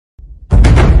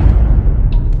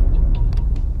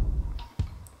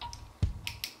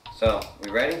So, we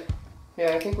ready?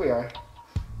 Yeah, I think we are.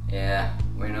 Yeah,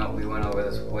 we went over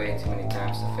this way too many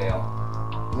times to fail.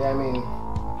 Yeah, I mean,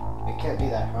 it can't be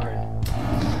that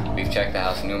hard. We've checked the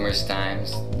house numerous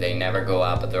times. They never go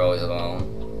out, but they're always alone.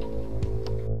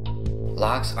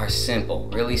 Locks are simple,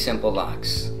 really simple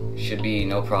locks. Should be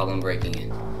no problem breaking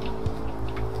in.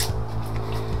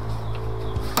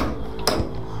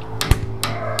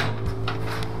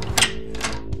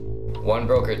 One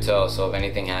broke her toe, so if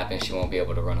anything happens, she won't be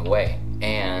able to run away.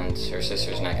 And her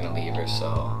sister's not gonna leave her,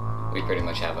 so we pretty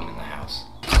much have them in the house.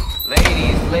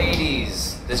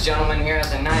 Ladies, this gentleman here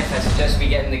has a knife. I suggest we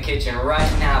get in the kitchen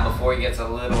right now before he gets a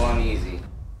little uneasy.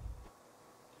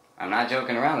 I'm not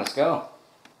joking around, let's go.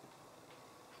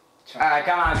 Alright,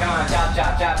 come on, chop,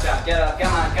 get up,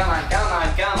 come on.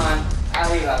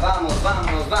 Arriba, vamos, come on,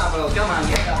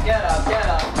 get up,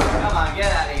 come on,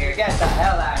 get out of here, get the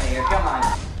hell out of here, come on.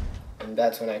 And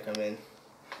that's when I come in.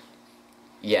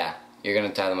 Yeah, you're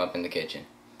gonna tie them up in the kitchen.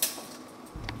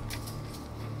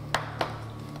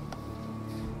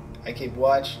 I keep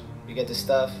watch, you get the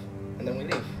stuff, and then we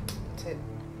leave. That's it.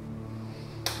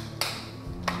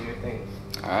 Do your thing.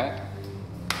 Alright.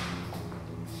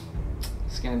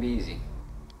 It's gonna be easy.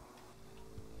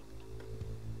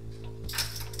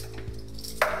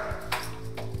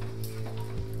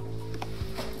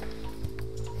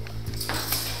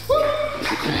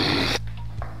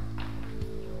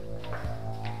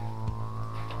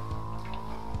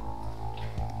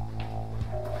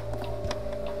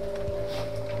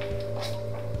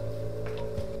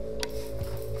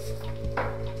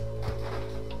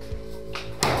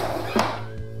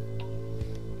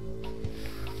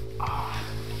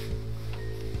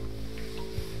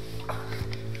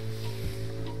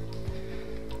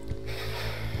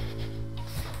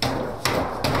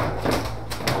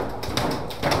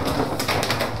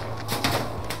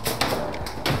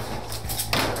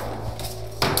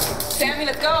 Sammy,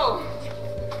 let's go!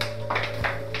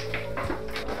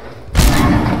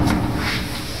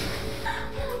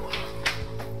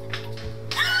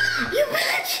 You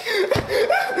bitch!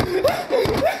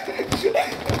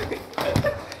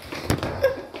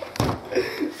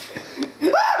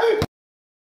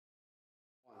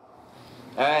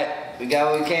 Alright, we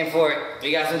got what we came for.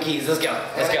 We got some keys, let's go.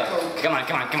 Come on.